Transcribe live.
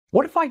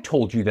What if I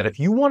told you that if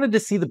you wanted to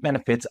see the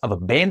benefits of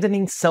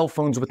abandoning cell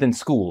phones within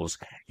schools,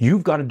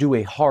 you've got to do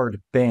a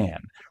hard ban?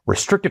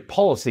 Restrictive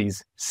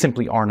policies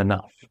simply aren't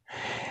enough.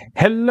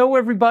 Hello,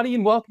 everybody,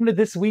 and welcome to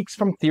this week's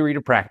From Theory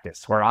to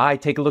Practice, where I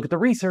take a look at the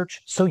research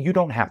so you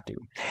don't have to.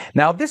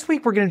 Now, this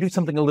week we're going to do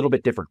something a little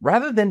bit different.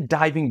 Rather than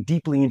diving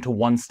deeply into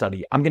one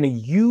study, I'm going to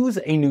use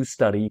a new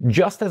study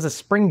just as a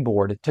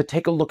springboard to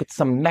take a look at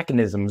some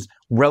mechanisms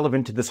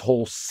relevant to this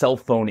whole cell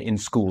phone in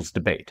schools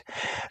debate.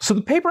 So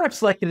the paper I've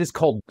selected is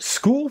called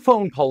School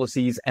Phone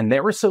Policies and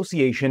Their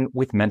Association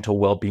with Mental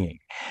Well-Being.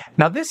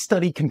 Now, this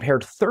study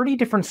compared 30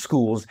 different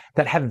schools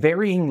that have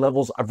varying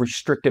levels of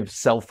restrictive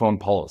cell phone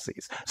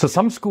policies. So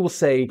some schools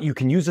say you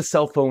can use a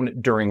cell phone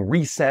during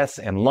recess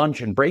and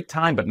lunch and break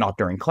time, but not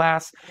during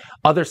class.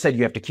 Others said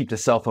you have to keep the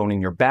cell phone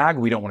in your bag.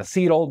 We don't want to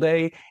see it all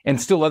day. And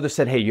still others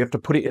said, hey, you have to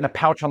put it in a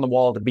pouch on the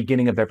wall at the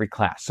beginning of every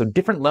class. So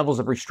different levels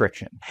of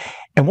restriction.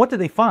 And what did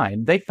they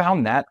find? They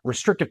found that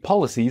restrictive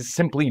policies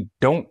simply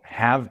don't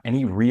have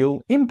any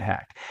real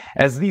impact.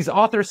 As these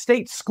authors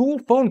state, school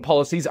phone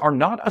policies are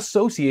not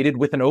associated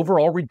with an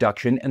overall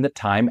reduction in the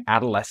time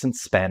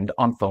adolescents spend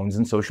on phones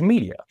and social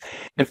media.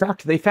 In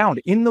fact, they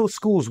found in those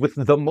schools with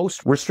the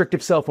most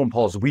restrictive cell phone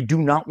policies, we do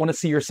not want to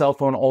see your cell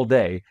phone all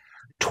day.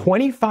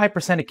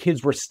 25% of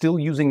kids were still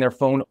using their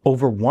phone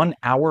over 1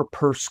 hour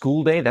per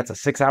school day. That's a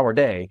 6-hour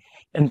day.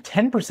 And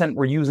 10%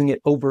 were using it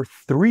over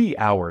 3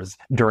 hours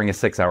during a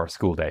 6-hour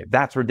school day.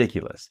 That's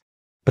ridiculous.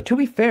 But to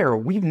be fair,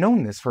 we've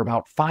known this for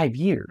about 5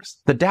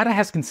 years. The data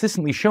has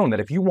consistently shown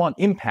that if you want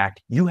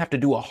impact, you have to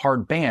do a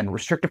hard ban.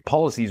 Restrictive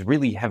policies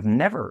really have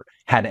never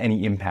had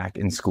any impact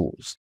in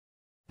schools.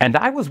 And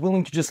I was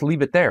willing to just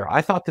leave it there.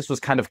 I thought this was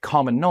kind of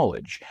common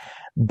knowledge.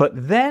 But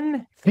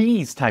then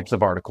these types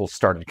of articles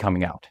started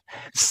coming out.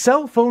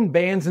 Cell phone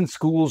bans in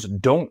schools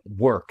don't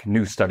work,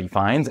 new study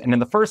finds. And in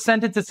the first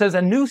sentence, it says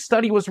a new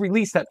study was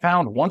released that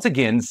found, once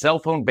again, cell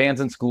phone bans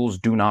in schools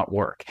do not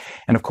work.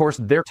 And of course,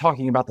 they're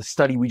talking about the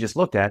study we just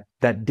looked at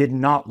that did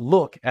not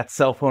look at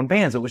cell phone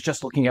bans. It was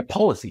just looking at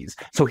policies.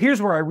 So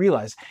here's where I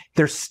realized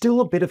there's still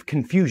a bit of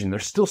confusion.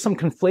 There's still some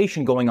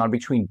conflation going on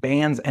between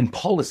bans and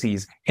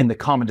policies in the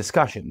common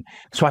discussion.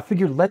 So I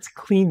figured let's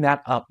clean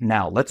that up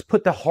now. Let's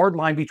put the hard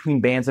line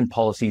between bans and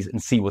policies and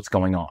see what's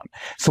going on.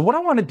 So what I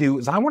want to do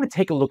is I want to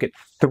take a look at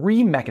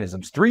 3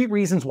 mechanisms, 3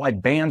 reasons why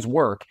bans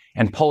work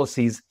and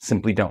policies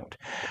simply don't.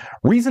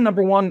 Reason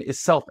number 1 is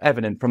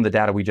self-evident from the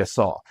data we just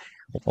saw.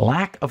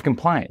 Lack of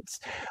compliance.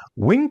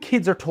 When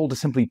kids are told to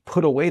simply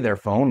put away their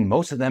phone,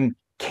 most of them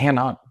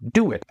cannot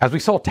do it. As we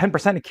saw,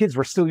 10% of kids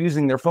were still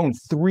using their phone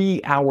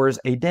 3 hours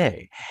a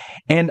day.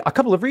 And a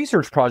couple of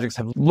research projects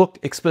have looked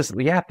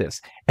explicitly at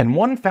this. And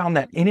one found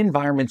that in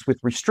environments with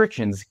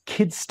restrictions,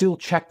 kids still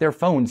check their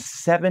phones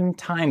 7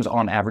 times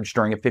on average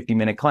during a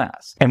 50-minute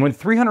class. And when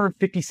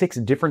 356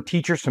 different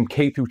teachers from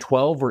K through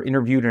 12 were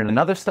interviewed in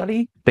another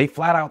study, they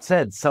flat out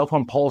said cell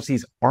phone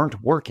policies aren't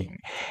working.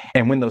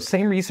 And when those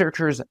same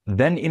researchers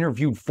then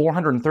interviewed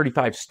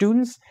 435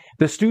 students,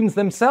 the students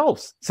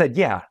themselves said,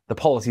 yeah, the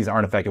policies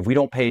aren't effective. We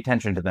don't pay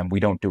attention to them. We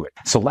don't do it.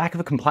 So lack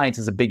of compliance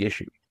is a big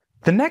issue.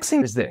 The next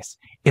thing is this.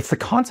 It's the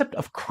concept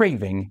of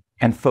craving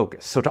and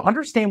focus. So to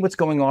understand what's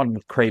going on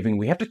with craving,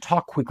 we have to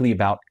talk quickly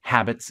about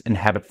habits and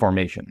habit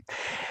formation.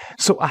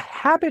 So a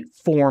habit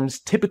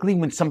forms typically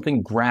when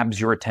something grabs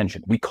your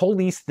attention. We call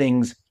these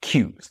things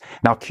cues.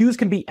 Now, cues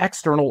can be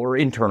external or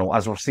internal,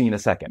 as we'll see in a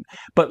second.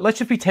 But let's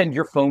just pretend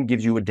your phone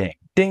gives you a ding.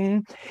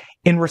 Ding.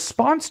 In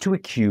response to a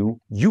cue,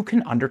 you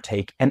can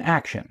undertake an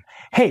action.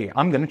 Hey,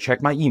 I'm going to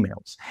check my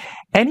emails.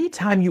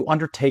 Anytime you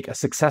undertake a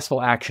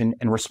successful action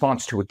in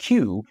response to a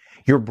cue,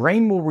 your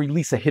brain will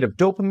release a hit of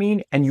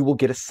dopamine and you will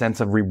get a sense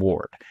of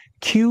reward.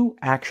 Cue,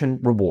 action,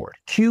 reward.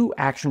 Cue,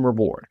 action,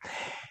 reward.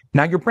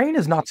 Now, your brain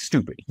is not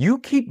stupid. You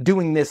keep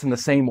doing this in the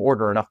same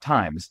order enough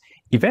times,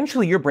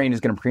 eventually your brain is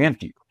going to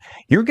preempt you.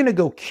 You're going to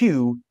go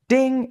cue,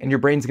 ding, and your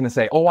brain's going to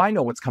say, oh, I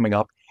know what's coming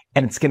up.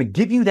 And it's going to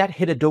give you that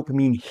hit of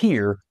dopamine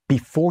here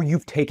before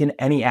you've taken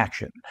any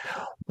action.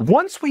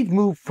 Once we've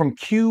moved from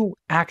cue,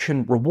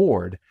 action,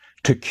 reward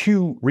to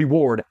cue,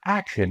 reward,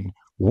 action,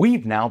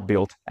 we've now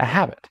built a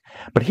habit.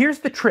 But here's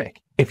the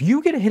trick. If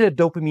you get a hit of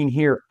dopamine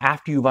here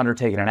after you've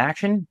undertaken an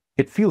action,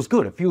 it feels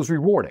good. It feels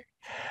rewarding.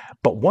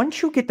 But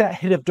once you get that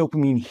hit of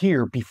dopamine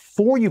here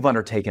before you've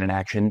undertaken an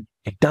action,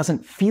 it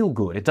doesn't feel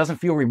good. It doesn't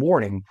feel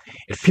rewarding.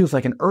 It feels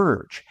like an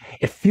urge.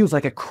 It feels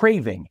like a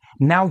craving.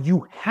 Now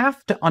you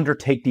have to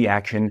undertake the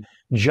action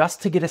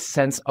just to get a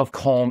sense of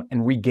calm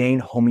and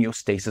regain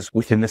homeostasis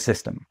within the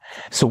system.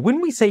 So when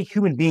we say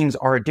human beings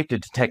are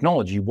addicted to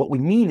technology, what we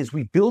mean is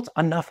we built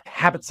enough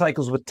habit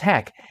cycles with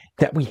tech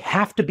that we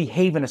have to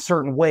behave in a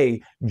certain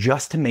way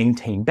just to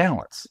maintain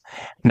balance.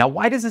 Now,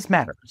 why does this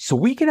matter? So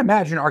we can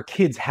imagine our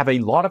kids have a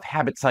lot of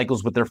habit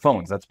cycles with their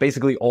phones. That's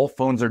basically all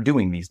phones are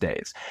doing these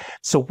days.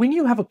 So when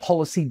you have a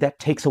policy that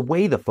takes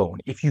away the phone,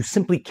 if you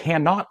simply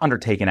cannot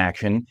undertake an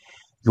action,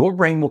 your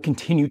brain will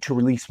continue to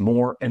release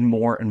more and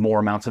more and more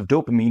amounts of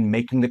dopamine,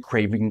 making the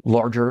craving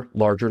larger,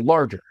 larger,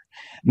 larger.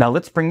 Now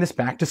let's bring this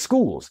back to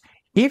schools.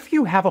 If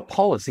you have a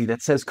policy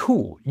that says,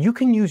 cool, you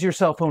can use your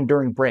cell phone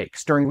during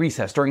breaks, during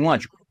recess, during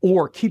lunch,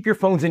 or keep your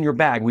phones in your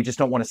bag, we just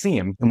don't want to see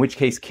them, in which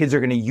case kids are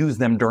going to use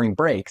them during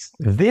breaks,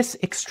 this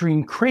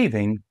extreme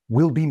craving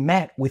will be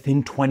met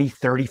within 20,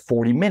 30,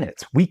 40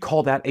 minutes. We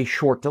call that a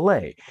short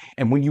delay.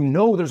 And when you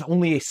know there's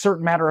only a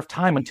certain matter of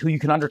time until you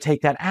can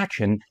undertake that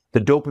action,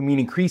 the dopamine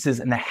increases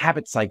and the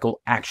habit cycle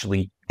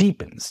actually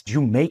deepens.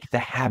 You make the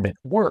habit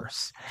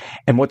worse.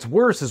 And what's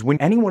worse is when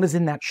anyone is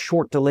in that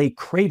short delay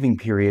craving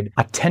period,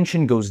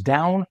 attention goes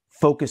down,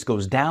 focus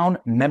goes down,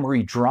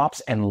 memory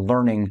drops, and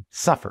learning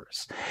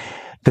suffers.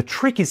 The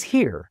trick is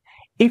here.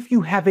 If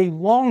you have a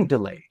long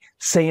delay,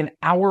 say an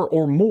hour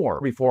or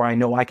more before I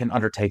know I can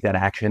undertake that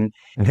action,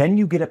 then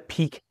you get a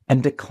peak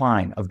and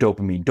decline of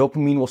dopamine.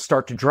 Dopamine will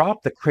start to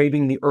drop, the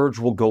craving, the urge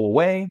will go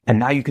away, and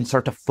now you can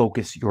start to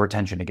focus your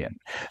attention again.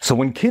 So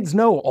when kids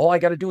know all I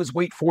got to do is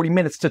wait 40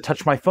 minutes to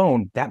touch my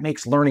phone, that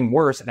makes learning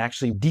worse and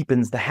actually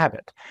deepens the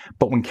habit.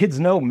 But when kids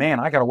know, man,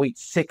 I got to wait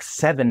 6,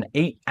 7,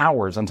 8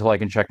 hours until I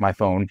can check my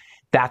phone,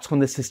 that's when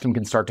the system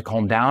can start to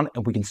calm down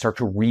and we can start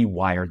to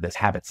rewire this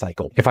habit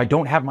cycle. If I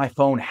don't have my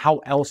phone, how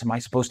else am I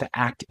supposed to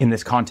act in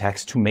this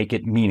context to make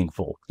it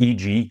meaningful,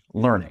 e.g.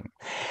 learning?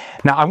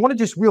 Now, I want to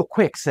just real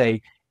quick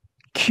say,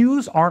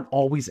 cues aren't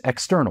always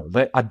external.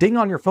 A ding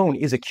on your phone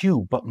is a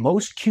cue, but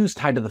most cues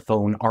tied to the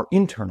phone are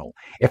internal.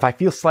 If I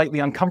feel slightly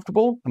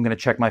uncomfortable, I'm going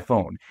to check my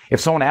phone. If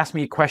someone asks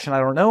me a question I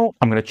don't know,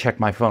 I'm going to check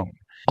my phone.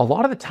 A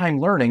lot of the time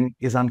learning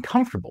is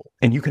uncomfortable,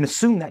 and you can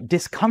assume that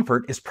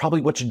discomfort is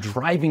probably what's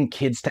driving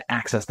kids to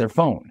access their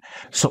phone.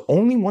 So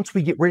only once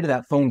we get rid of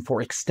that phone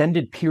for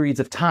extended periods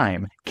of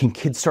time can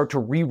kids start to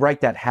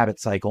rewrite that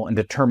habit cycle and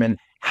determine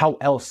how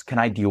else can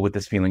I deal with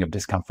this feeling of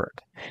discomfort?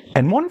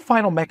 And one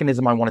final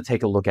mechanism I want to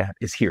take a look at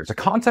is here. It's a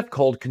concept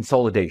called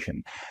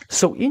consolidation.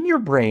 So in your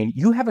brain,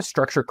 you have a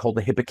structure called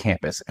the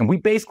hippocampus, and we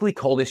basically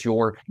call this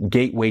your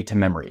gateway to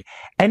memory.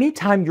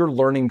 Anytime you're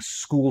learning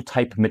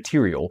school-type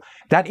material,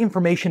 that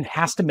information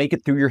has to make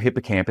it through your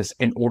hippocampus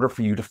in order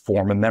for you to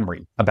form a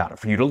memory about it,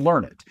 for you to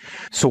learn it.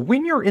 So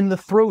when you're in the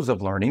throes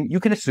of learning, you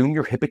can assume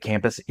your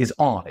hippocampus is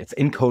on. It's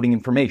encoding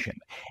information.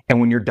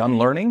 And when you're done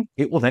learning,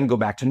 it will then go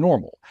back to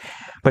normal.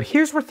 But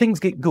here's where things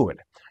get good.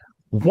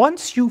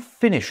 Once you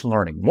finish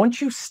learning,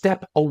 once you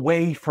step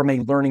away from a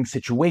learning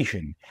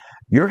situation,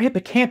 your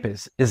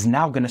hippocampus is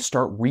now going to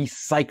start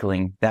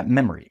recycling that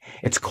memory.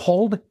 It's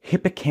called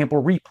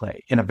hippocampal replay.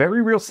 In a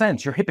very real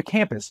sense, your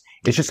hippocampus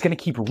is just going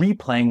to keep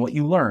replaying what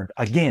you learned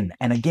again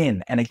and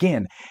again and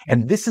again.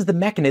 And this is the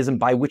mechanism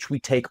by which we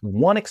take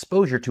one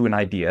exposure to an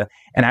idea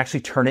and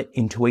actually turn it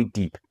into a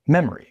deep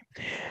memory.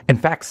 In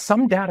fact,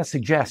 some data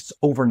suggests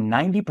over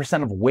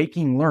 90% of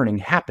waking learning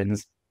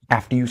happens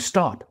after you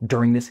stop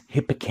during this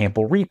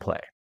hippocampal replay.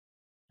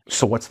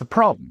 So what's the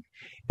problem?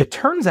 It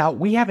turns out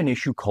we have an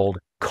issue called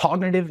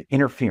cognitive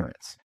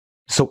interference.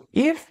 So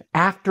if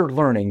after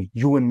learning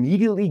you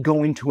immediately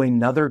go into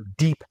another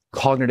deep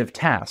cognitive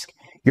task,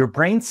 your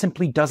brain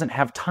simply doesn't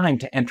have time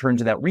to enter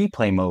into that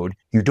replay mode,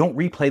 you don't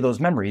replay those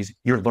memories,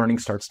 your learning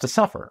starts to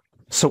suffer.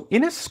 So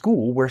in a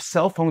school where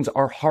cell phones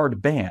are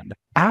hard banned,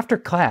 after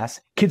class,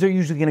 kids are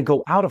usually going to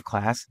go out of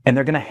class and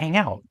they're going to hang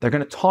out. They're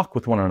going to talk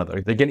with one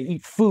another. They're going to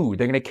eat food.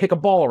 They're going to kick a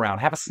ball around,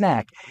 have a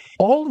snack.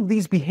 All of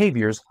these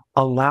behaviors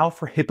allow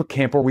for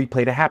hippocampal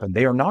replay to happen.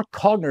 They are not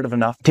cognitive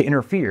enough to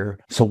interfere.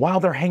 So while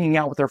they're hanging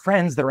out with their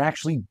friends, they're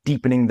actually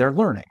deepening their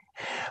learning.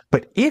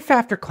 But if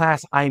after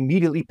class I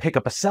immediately pick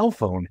up a cell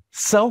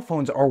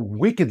phones are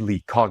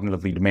wickedly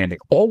cognitively demanding.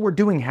 All we're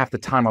doing half the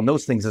time on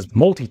those things is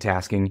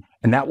multitasking,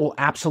 and that will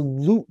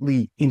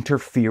absolutely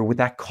interfere with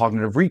that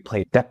cognitive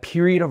replay, that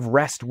period of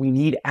rest we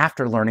need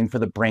after learning for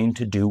the brain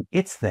to do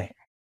its thing.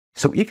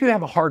 So if you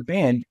have a hard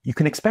ban, you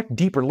can expect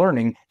deeper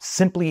learning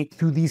simply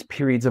through these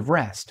periods of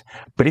rest.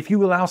 But if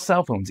you allow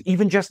cell phones,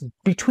 even just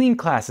between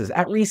classes,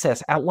 at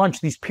recess, at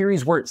lunch, these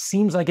periods where it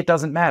seems like it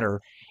doesn't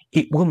matter,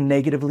 it will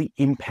negatively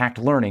impact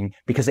learning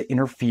because it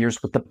interferes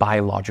with the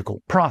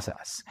biological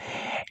process.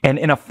 And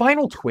in a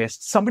final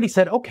twist, somebody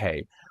said,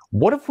 okay,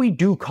 what if we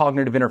do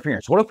cognitive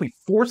interference? What if we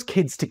force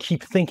kids to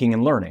keep thinking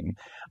and learning,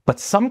 but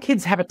some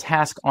kids have a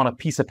task on a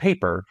piece of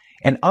paper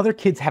and other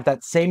kids have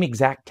that same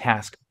exact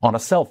task on a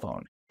cell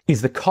phone?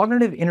 Is the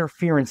cognitive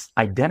interference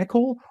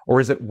identical, or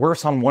is it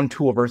worse on one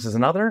tool versus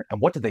another? And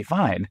what did they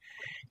find?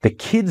 The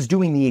kids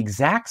doing the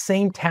exact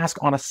same task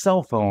on a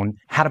cell phone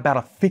had about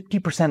a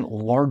 50%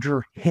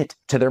 larger hit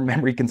to their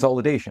memory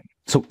consolidation.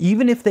 So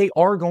even if they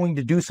are going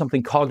to do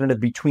something cognitive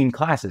between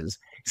classes,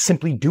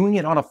 simply doing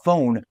it on a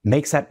phone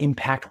makes that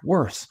impact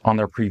worse on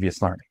their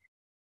previous learning.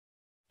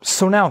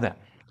 So now then,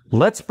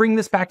 let's bring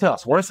this back to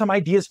us. What are some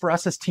ideas for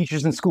us as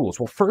teachers in schools?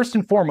 Well, first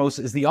and foremost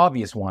is the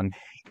obvious one.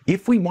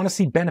 If we want to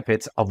see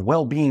benefits of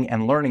well-being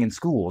and learning in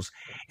schools,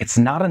 it's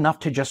not enough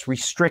to just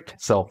restrict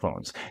cell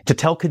phones, to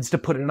tell kids to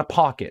put it in a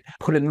pocket,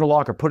 put it in their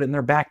locker, put it in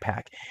their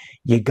backpack.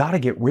 You got to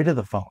get rid of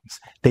the phones.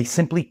 They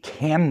simply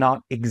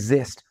cannot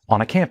exist on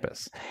a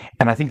campus.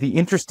 And I think the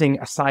interesting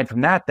aside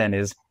from that then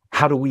is,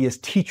 how do we as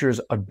teachers,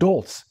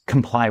 adults,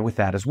 comply with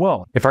that as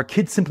well? If our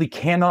kids simply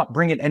cannot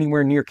bring it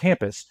anywhere near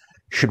campus,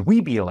 should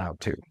we be allowed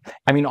to?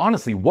 I mean,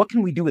 honestly, what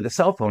can we do with a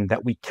cell phone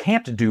that we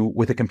can't do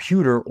with a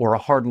computer or a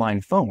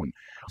hardline phone?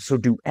 So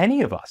do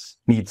any of us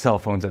need cell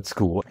phones at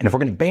school? And if we're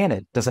going to ban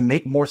it, does it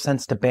make more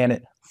sense to ban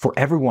it for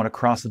everyone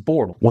across the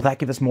board? Will that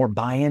give us more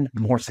buy-in,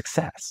 more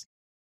success?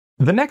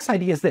 The next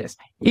idea is this.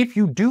 If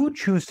you do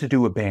choose to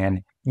do a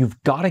ban, you've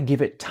got to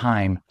give it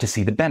time to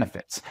see the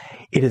benefits.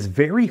 It is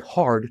very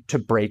hard to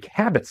break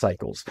habit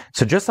cycles.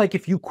 So just like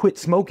if you quit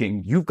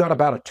smoking, you've got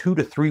about a 2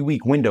 to 3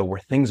 week window where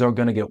things are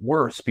going to get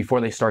worse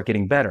before they start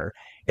getting better.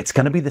 It's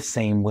going to be the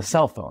same with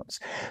cell phones.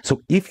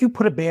 So if you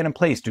put a ban in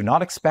place, do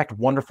not expect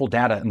wonderful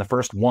data in the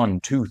first 1,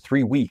 2,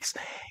 3 weeks.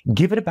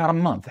 Give it about a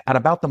month. At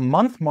about the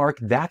month mark,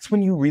 that's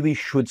when you really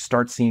should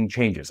start seeing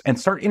changes and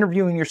start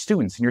interviewing your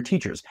students and your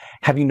teachers.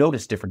 Have you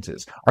noticed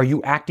differences? Are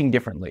you acting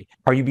differently?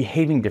 Are you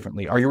behaving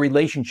differently? Are your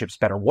relationships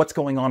better? What's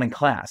going on in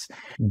class?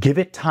 Give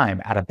it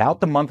time. At about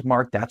the month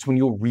mark, that's when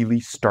you'll really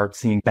start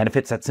seeing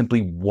benefits that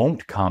simply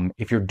won't come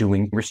if you're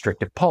doing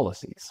restrictive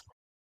policies.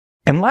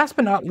 And last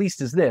but not least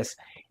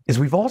is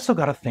we've also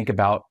got to think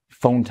about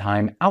phone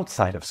time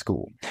outside of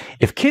school.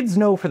 If kids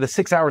know for the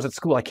 6 hours at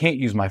school I can't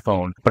use my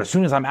phone, but as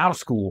soon as I'm out of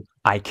school,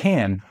 I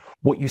can,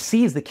 what you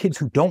see is the kids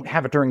who don't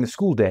have it during the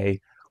school day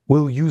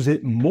will use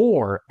it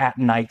more at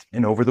night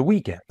and over the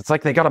weekend. It's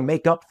like they got to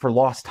make up for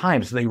lost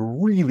time, so they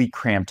really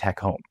cram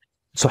tech home.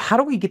 So how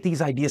do we get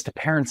these ideas to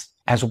parents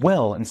as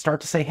well and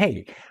start to say,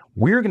 hey,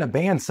 we're going to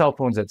ban cell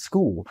phones at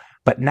school,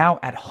 but now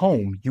at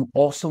home, you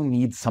also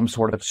need some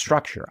sort of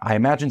structure. I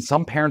imagine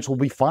some parents will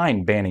be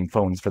fine banning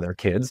phones for their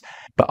kids,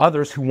 but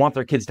others who want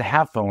their kids to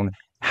have phone,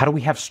 how do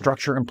we have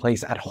structure in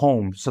place at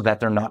home so that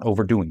they're not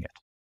overdoing it?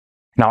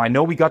 Now, I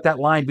know we got that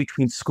line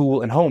between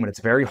school and home, and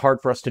it's very hard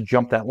for us to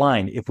jump that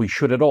line if we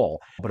should at all.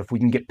 But if we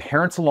can get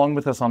parents along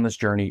with us on this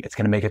journey, it's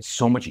going to make it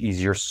so much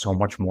easier, so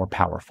much more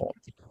powerful.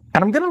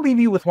 And I'm going to leave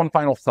you with one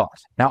final thought.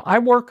 Now, I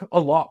work a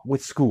lot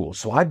with schools,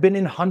 so I've been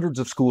in hundreds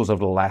of schools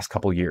over the last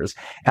couple of years,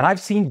 and I've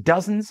seen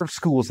dozens of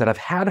schools that have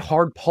had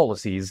hard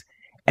policies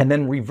and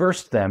then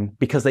reversed them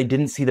because they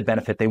didn't see the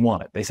benefit they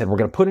wanted. They said, we're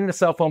going to put in a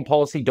cell phone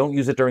policy, don't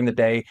use it during the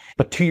day,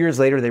 but 2 years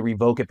later they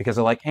revoke it because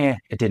they're like,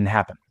 it didn't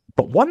happen.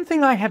 But one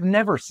thing I have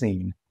never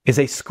seen is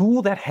a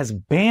school that has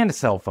banned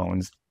cell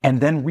phones and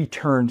then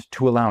returned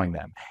to allowing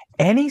them.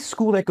 Any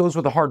school that goes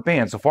with a hard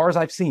ban, so far as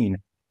I've seen,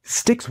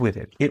 sticks with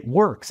it. It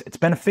works. It's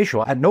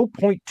beneficial. At no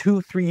point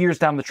 2, 3 years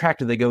down the track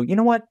do they go, you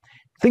know what?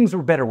 Things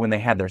were better when they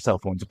had their cell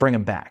phones. Bring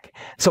them back.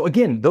 So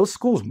again, those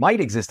schools might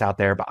exist out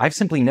there, but I've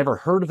simply never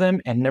heard of them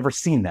and never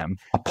seen them.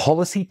 A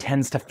policy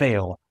tends to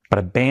fail, but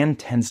a ban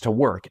tends to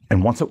work.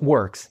 And once it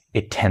works,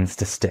 it tends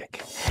to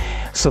stick.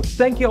 So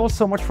thank you all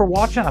so much for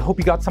watching. I hope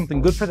you got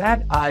something good for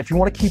that. If you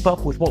want to keep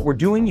up with what we're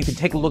doing, you can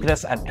take a look at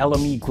us at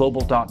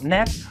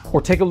lmeglobal.net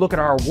or take a look at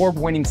our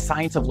award-winning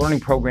Science of Learning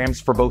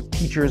programs for both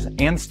teachers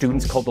and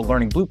students called the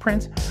Learning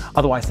Blueprint.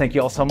 Otherwise, thank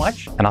you all so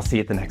much, and I'll see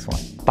you at the next one.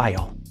 Bye,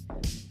 y'all.